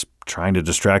are just trying to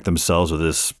distract themselves with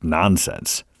this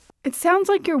nonsense. It sounds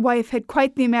like your wife had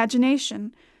quite the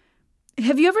imagination.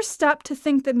 Have you ever stopped to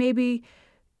think that maybe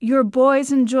your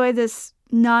boys enjoy this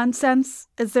nonsense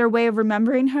as their way of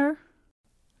remembering her?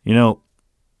 You know,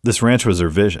 this ranch was her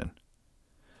vision.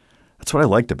 That's what I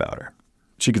liked about her.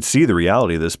 She could see the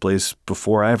reality of this place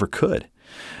before I ever could.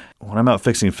 When I'm out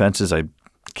fixing fences, I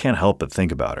can't help but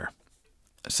think about her.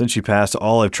 Since she passed,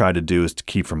 all I've tried to do is to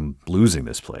keep from losing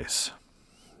this place.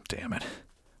 Damn it.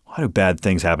 Why do bad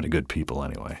things happen to good people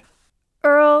anyway?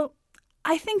 Earl,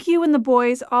 I think you and the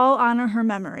boys all honor her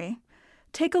memory.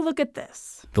 Take a look at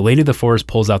this. The Lady of the Forest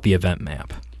pulls out the event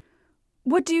map.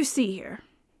 What do you see here?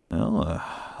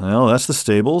 Well, that's the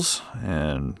stables,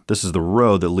 and this is the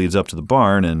road that leads up to the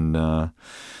barn, and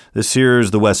this here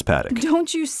is the west paddock.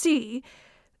 Don't you see?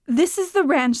 This is the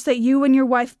ranch that you and your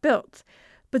wife built,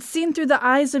 but seen through the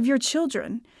eyes of your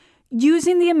children,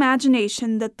 using the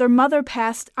imagination that their mother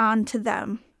passed on to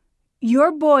them.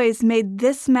 Your boys made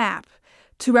this map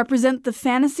to represent the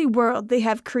fantasy world they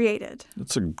have created.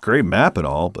 It's a great map and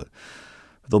all, but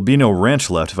there'll be no ranch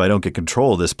left if I don't get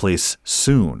control of this place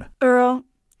soon. Earl,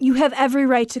 you have every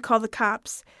right to call the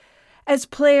cops. As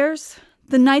players,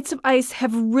 the Knights of Ice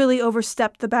have really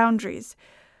overstepped the boundaries.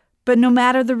 But no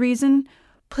matter the reason,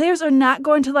 players are not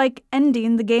going to like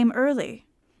ending the game early,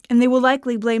 and they will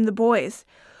likely blame the boys.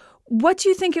 What do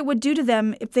you think it would do to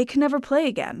them if they can never play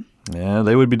again? Yeah,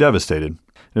 they would be devastated.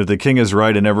 If the king is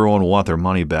right and everyone will want their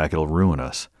money back, it'll ruin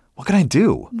us. What can I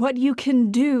do? What you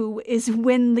can do is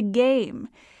win the game.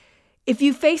 If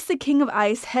you face the King of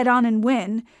Ice head on and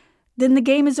win, then the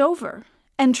game is over.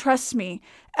 And trust me,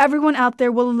 everyone out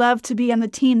there will love to be on the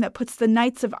team that puts the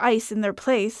Knights of Ice in their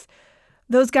place.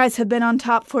 Those guys have been on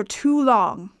top for too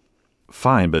long.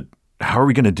 Fine, but how are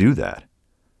we going to do that?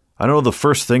 I don't know the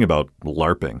first thing about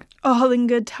LARPing. All in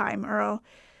good time, Earl.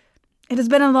 It has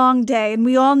been a long day, and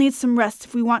we all need some rest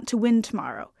if we want to win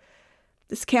tomorrow.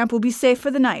 This camp will be safe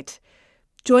for the night.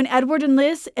 Join Edward and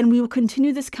Liz, and we will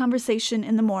continue this conversation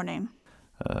in the morning.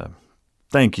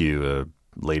 Thank you,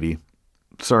 lady.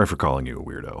 Sorry for calling you a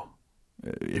weirdo.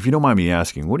 If you don't mind me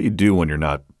asking, what do you do when you're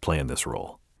not playing this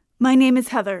role? My name is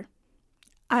Heather.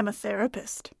 I'm a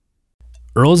therapist.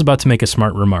 Earl is about to make a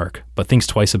smart remark, but thinks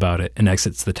twice about it and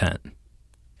exits the tent.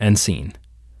 End scene.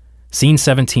 Scene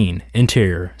 17,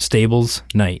 interior, stables,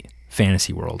 night,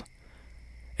 fantasy world.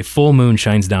 A full moon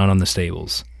shines down on the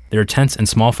stables. There are tents and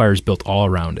small fires built all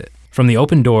around it. From the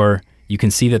open door, you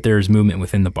can see that there is movement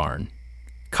within the barn.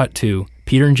 Cut to,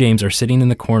 Peter and James are sitting in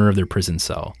the corner of their prison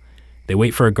cell. They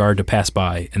wait for a guard to pass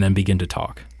by and then begin to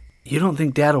talk. You don't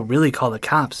think Dad'll really call the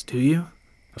cops, do you?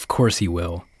 Of course he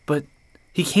will. But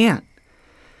he can't.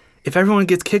 If everyone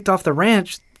gets kicked off the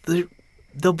ranch,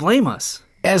 they'll blame us.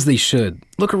 As they should.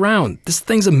 Look around. This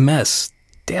thing's a mess.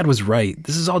 Dad was right.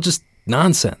 This is all just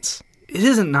nonsense. It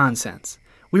isn't nonsense.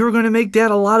 We were going to make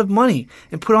Dad a lot of money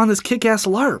and put on this kick-ass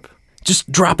LARP.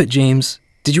 Just drop it, James.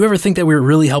 Did you ever think that we were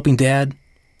really helping Dad?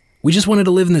 We just wanted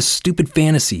to live in this stupid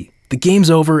fantasy. The game's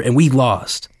over and we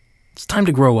lost. It's time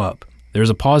to grow up.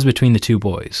 There's a pause between the two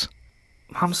boys.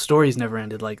 Mom's stories never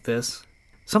ended like this.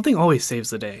 Something always saves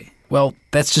the day. Well,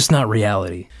 that's just not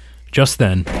reality. Just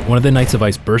then, one of the Knights of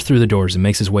Ice bursts through the doors and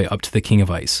makes his way up to the King of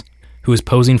Ice, who is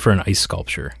posing for an ice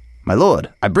sculpture. My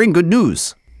lord, I bring good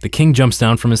news. The king jumps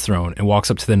down from his throne and walks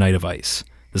up to the Knight of Ice.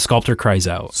 The sculptor cries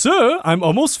out, "Sir, I'm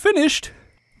almost finished."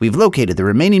 We've located the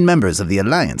remaining members of the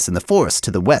Alliance in the forest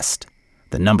to the west.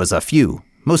 The numbers are few,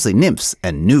 mostly nymphs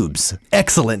and noobs.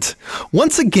 Excellent.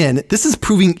 Once again, this is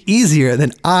proving easier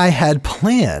than I had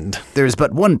planned. There's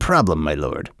but one problem, my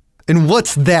lord. And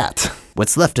what's that?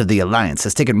 What's left of the Alliance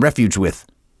has taken refuge with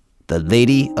the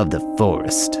Lady of the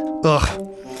Forest.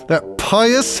 Ugh, that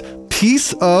pious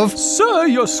piece of... Sir,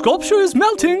 your sculpture is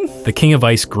melting. The King of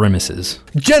Ice grimaces.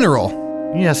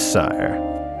 General. Yes, sire.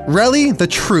 Rally the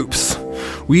troops.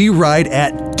 We ride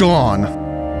at dawn.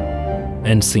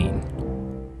 End scene.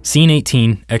 Scene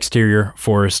 18, exterior,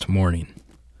 forest, morning.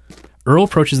 Earl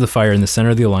approaches the fire in the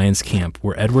center of the Alliance camp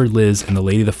where Edward, Liz, and the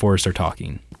Lady of the Forest are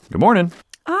talking. Good morning.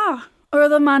 Ah,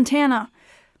 Earl of Montana.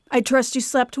 I trust you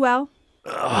slept well?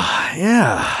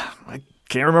 Yeah. I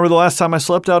can't remember the last time I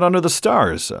slept out under the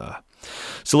stars.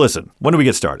 So listen, when do we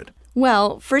get started?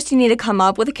 Well, first you need to come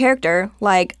up with a character,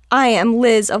 like, I am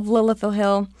Liz of Lilithville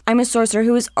Hill. I'm a sorcerer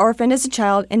who was orphaned as a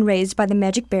child and raised by the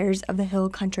magic bears of the hill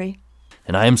country.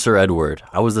 And I am Sir Edward.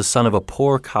 I was the son of a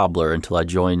poor cobbler until I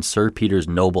joined Sir Peter's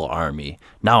noble army.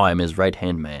 Now I am his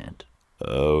right-hand man.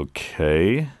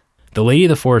 Okay. The Lady of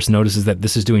the Forest notices that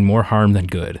this is doing more harm than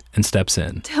good and steps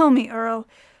in. Tell me, Earl,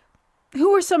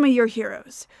 who are some of your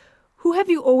heroes? Who have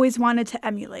you always wanted to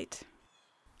emulate?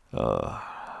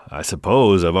 I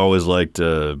suppose I've always liked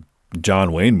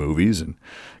John Wayne movies and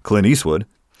Clint Eastwood.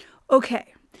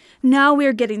 Okay, now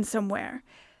we're getting somewhere.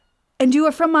 And you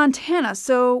are from Montana,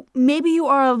 so maybe you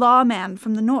are a lawman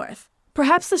from the north.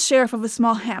 Perhaps the sheriff of a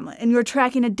small hamlet, and you're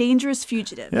tracking a dangerous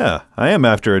fugitive. Yeah, I am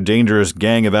after a dangerous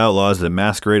gang of outlaws that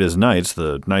masquerade as knights,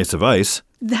 the Knights of Ice.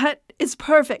 That is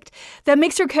perfect. That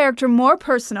makes your character more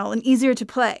personal and easier to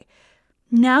play.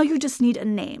 Now you just need a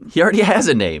name. He already has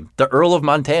a name, the Earl of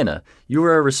Montana. You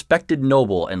were a respected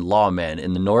noble and lawman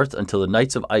in the north until the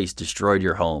Knights of Ice destroyed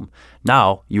your home.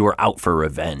 Now you are out for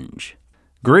revenge.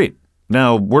 Great.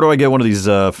 Now, where do I get one of these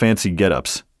fancy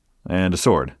get-ups? And a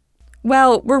sword?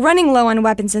 Well, we're running low on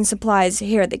weapons and supplies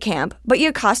here at the camp, but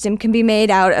your costume can be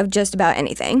made out of just about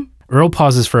anything. Earl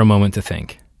pauses for a moment to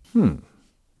think.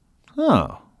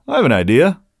 Oh, I have an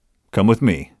idea. Come with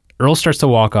me. Earl starts to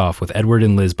walk off with Edward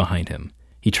and Liz behind him.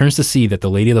 He turns to see that the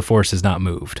Lady of the Forest has not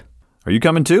moved. Are you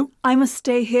coming too? I must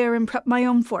stay here and prep my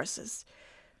own forces.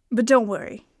 But don't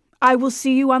worry, I will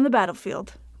see you on the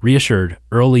battlefield. Reassured,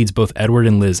 Earl leads both Edward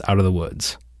and Liz out of the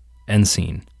woods. End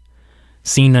scene.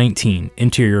 Scene 19,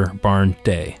 interior, barn,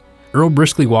 day. Earl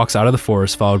briskly walks out of the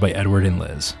forest followed by Edward and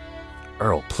Liz.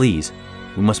 Earl, please.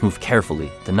 We must move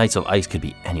carefully. The Knights of Ice could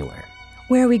be anywhere.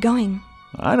 Where are we going?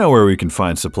 I know where we can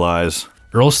find supplies.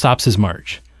 Earl stops his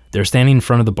march. They're standing in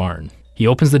front of the barn. He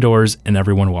opens the doors and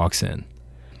everyone walks in.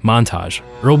 Montage.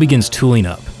 Earl begins tooling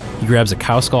up. He grabs a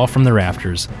cow skull from the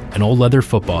rafters, an old leather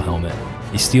football helmet,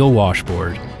 a steel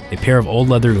washboard, a pair of old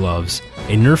leather gloves,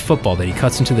 a Nerf football that he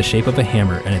cuts into the shape of a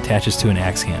hammer and attaches to an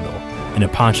axe handle, and a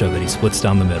poncho that he splits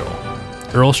down the middle.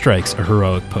 Earl strikes a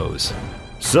heroic pose.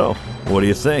 So, what do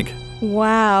you think?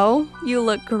 Wow, you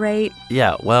look great.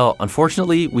 Yeah, well,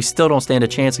 unfortunately, we still don't stand a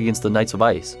chance against the Knights of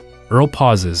Ice. Earl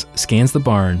pauses, scans the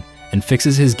barn, and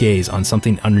fixes his gaze on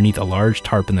something underneath a large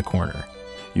tarp in the corner.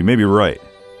 You may be right,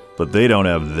 but they don't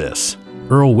have this.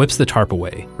 Earl whips the tarp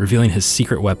away, revealing his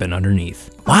secret weapon underneath.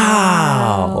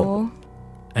 Wow!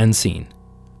 End scene.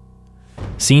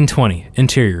 Scene 20,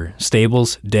 interior,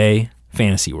 stables, day,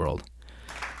 fantasy world.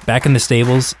 Back in the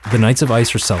stables, the Knights of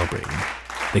Ice are celebrating.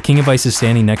 The King of Ice is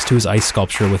standing next to his ice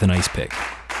sculpture with an ice pick.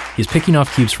 He's picking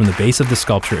off cubes from the base of the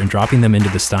sculpture and dropping them into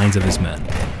the steins of his men.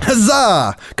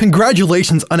 Huzzah!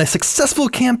 Congratulations on a successful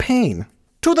campaign.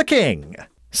 To the king.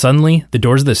 Suddenly, the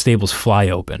doors of the stables fly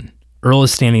open. Earl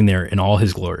is standing there in all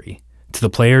his glory. To the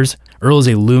players, Earl is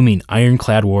a looming,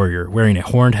 ironclad warrior wearing a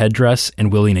horned headdress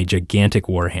and wielding a gigantic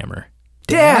warhammer.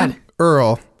 Dad!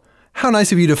 Earl, how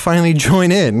nice of you to finally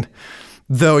join in,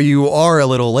 though you are a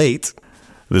little late.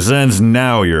 This ends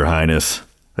now, Your Highness.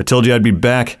 I told you I'd be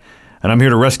back, and I'm here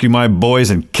to rescue my boys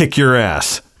and kick your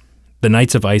ass. The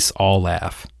Knights of Ice all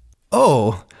laugh.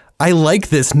 Oh, I like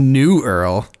this new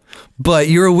Earl, but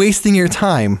you're wasting your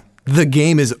time. The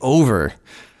game is over.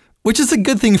 Which is a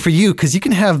good thing for you, because you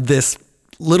can have this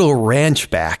little ranch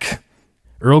back.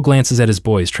 Earl glances at his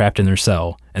boys trapped in their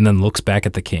cell, and then looks back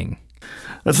at the king.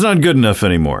 That's not good enough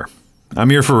anymore. I'm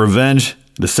here for revenge,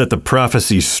 to set the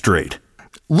prophecy straight.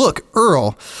 Look,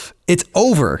 Earl, it's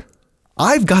over.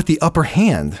 I've got the upper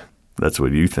hand. That's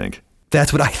what you think.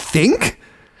 That's what I think?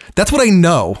 That's what I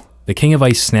know. The King of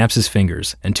Ice snaps his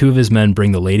fingers, and two of his men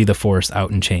bring the Lady of the Forest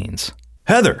out in chains.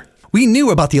 Heather! We knew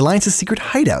about the Alliance's secret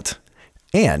hideout.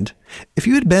 And if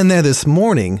you had been there this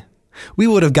morning, we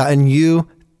would have gotten you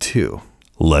too.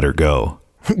 Let her go.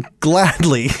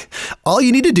 Gladly. All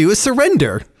you need to do is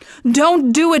surrender.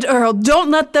 Don't do it, Earl.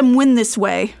 Don't let them win this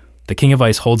way. The King of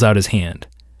Ice holds out his hand.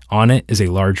 On it is a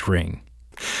large ring.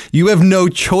 You have no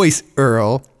choice,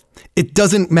 Earl. It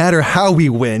doesn't matter how we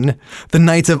win. The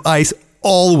Knights of Ice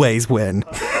always win.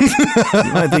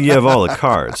 You might think you have all the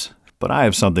cards, but I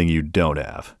have something you don't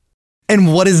have.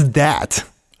 And what is that?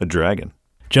 A dragon.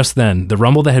 Just then, the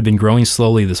rumble that had been growing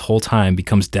slowly this whole time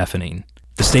becomes deafening.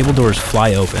 The stable doors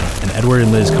fly open, and Edward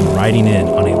and Liz come riding in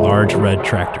on a large red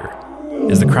tractor.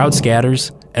 As the crowd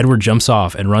scatters, Edward jumps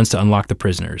off and runs to unlock the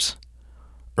prisoners.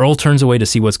 Earl turns away to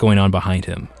see what's going on behind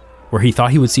him. Where he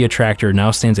thought he would see a tractor,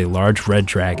 now stands a large red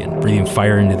dragon, breathing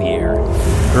fire into the air.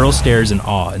 Earl stares in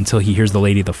awe until he hears the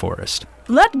Lady of the Forest.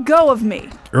 Let go of me.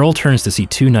 Earl turns to see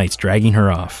two knights dragging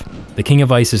her off. The King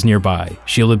of Ice is nearby,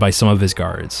 shielded by some of his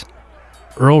guards.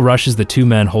 Earl rushes the two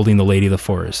men holding the Lady of the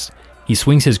Forest. He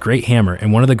swings his great hammer,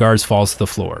 and one of the guards falls to the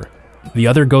floor. The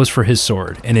other goes for his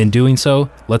sword, and in doing so,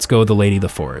 lets go of the Lady of the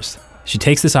Forest. She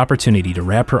takes this opportunity to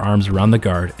wrap her arms around the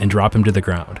guard and drop him to the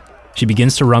ground. She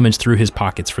begins to rummage through his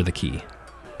pockets for the key.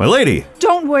 My lady!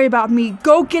 Don't worry about me.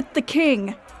 Go get the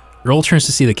king. Earl turns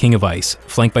to see the King of Ice,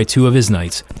 flanked by two of his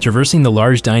knights, traversing the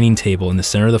large dining table in the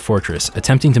center of the fortress,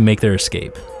 attempting to make their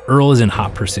escape. Earl is in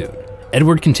hot pursuit.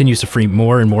 Edward continues to free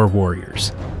more and more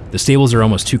warriors. The stables are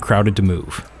almost too crowded to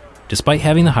move. Despite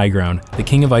having the high ground, the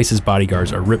King of Ice's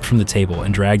bodyguards are ripped from the table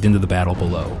and dragged into the battle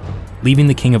below, leaving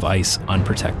the King of Ice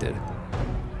unprotected.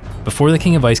 Before the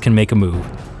King of Ice can make a move,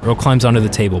 Earl climbs onto the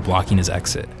table, blocking his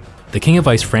exit. The King of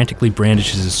Ice frantically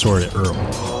brandishes his sword at Earl,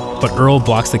 but Earl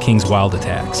blocks the King's wild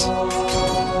attacks.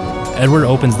 Edward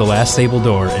opens the last stable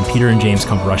door, and Peter and James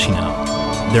come rushing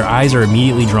out. Their eyes are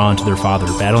immediately drawn to their father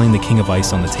battling the King of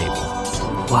Ice on the table.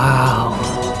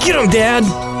 Wow. Get him, Dad!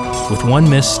 With one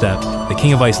misstep, the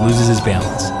King of Ice loses his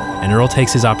balance, and Earl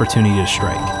takes his opportunity to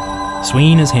strike.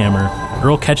 Swinging his hammer,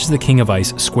 Earl catches the King of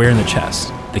Ice square in the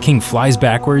chest. The king flies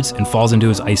backwards and falls into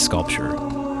his ice sculpture.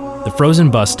 The frozen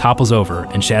bust topples over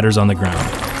and shatters on the ground.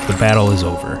 The battle is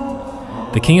over.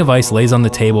 The King of Ice lays on the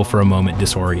table for a moment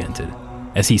disoriented.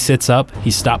 As he sits up,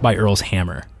 he's stopped by Earl's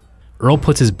hammer. Earl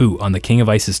puts his boot on the King of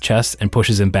Ice's chest and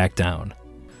pushes him back down.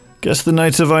 Guess the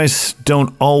Knights of Ice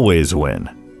don't always win.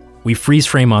 We freeze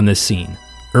frame on this scene.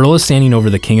 Earl is standing over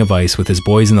the King of Ice with his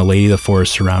boys and the Lady of the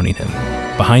Forest surrounding him.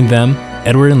 Behind them,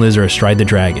 Edward and Liz are astride the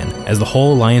dragon, as the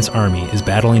whole Alliance army is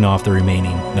battling off the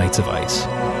remaining Knights of Ice.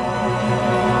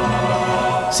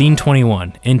 Scene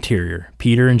 21, interior,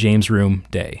 Peter and James' room,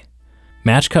 day.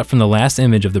 Match cut from the last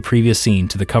image of the previous scene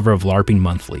to the cover of LARPing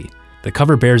Monthly. The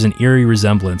cover bears an eerie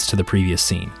resemblance to the previous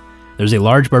scene. There's a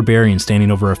large barbarian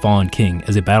standing over a fallen king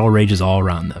as a battle rages all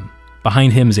around them.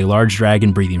 Behind him is a large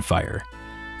dragon breathing fire.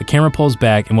 The camera pulls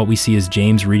back and what we see is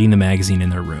James reading the magazine in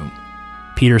their room.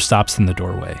 Peter stops in the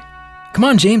doorway. Come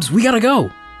on, James, we gotta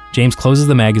go. James closes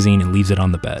the magazine and leaves it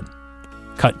on the bed.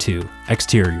 Cut to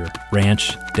exterior,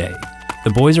 ranch, day. The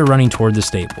boys are running toward the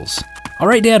stables. All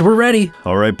right, Dad, we're ready.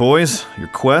 All right, boys, your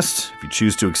quest, if you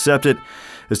choose to accept it,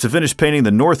 is to finish painting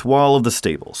the north wall of the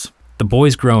stables. The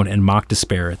boys groan in mock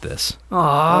despair at this.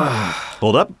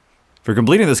 Hold up. For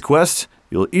completing this quest,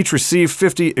 you'll each receive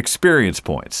 50 experience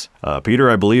points. Peter,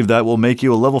 I believe that will make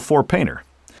you a level 4 painter.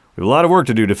 We have a lot of work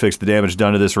to do to fix the damage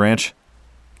done to this ranch.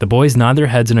 The boys nod their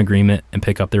heads in agreement and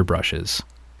pick up their brushes.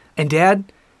 And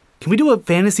Dad, can we do a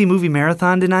fantasy movie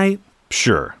marathon tonight?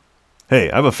 Sure. Hey,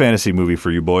 I have a fantasy movie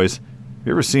for you boys. Have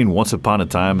you ever seen Once Upon a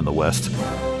Time in the West?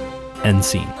 End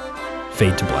scene.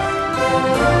 Fade to black.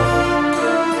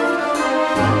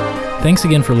 Thanks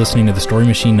again for listening to the Story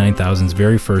Machine 9000's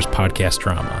very first podcast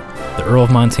drama, The Earl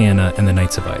of Montana and the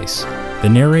Knights of Ice. The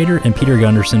narrator and Peter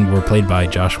Gunderson were played by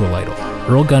Joshua Lytle.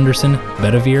 Earl Gunderson,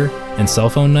 Bedivere, and Cell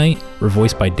Phone Knight were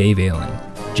voiced by Dave Ailing.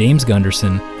 James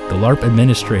Gunderson, the LARP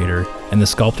administrator, and the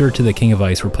sculptor to the King of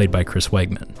Ice were played by Chris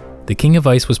Wegman. The King of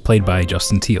Ice was played by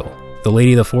Justin Teal. The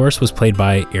Lady of the Forest was played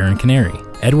by Aaron Canary.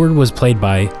 Edward was played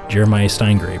by Jeremiah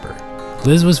Steingraber.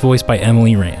 Liz was voiced by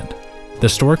Emily Rand. The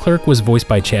store clerk was voiced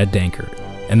by Chad Dankert.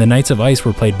 And the Knights of Ice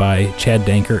were played by Chad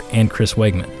Dankert and Chris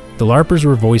Wegman. The LARPers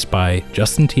were voiced by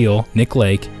Justin Teal, Nick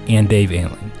Lake, and Dave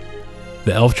Ailing.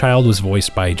 The Elf Child was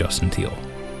voiced by Justin Teal.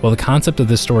 While the concept of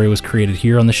this story was created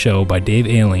here on the show by Dave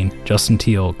Ailing, Justin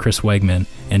Teal, Chris Wegman,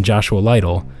 and Joshua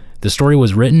Lytle, the story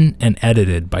was written and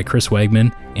edited by Chris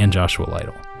Wegman and Joshua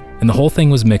Lytle. And the whole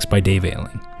thing was mixed by Dave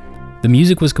Ailing. The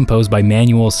music was composed by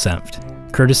Manuel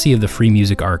Senft, courtesy of the Free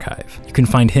Music Archive. You can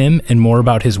find him and more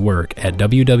about his work at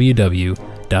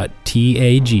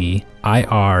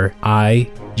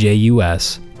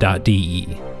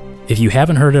www.tagirijus.de. If you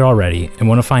haven't heard it already and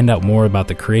want to find out more about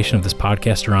the creation of this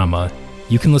podcast drama,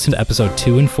 you can listen to episode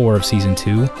 2 and 4 of season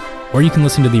 2, or you can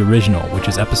listen to the original, which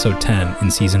is episode 10 in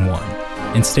season 1.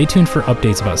 And stay tuned for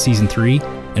updates about season 3,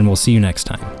 and we'll see you next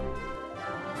time.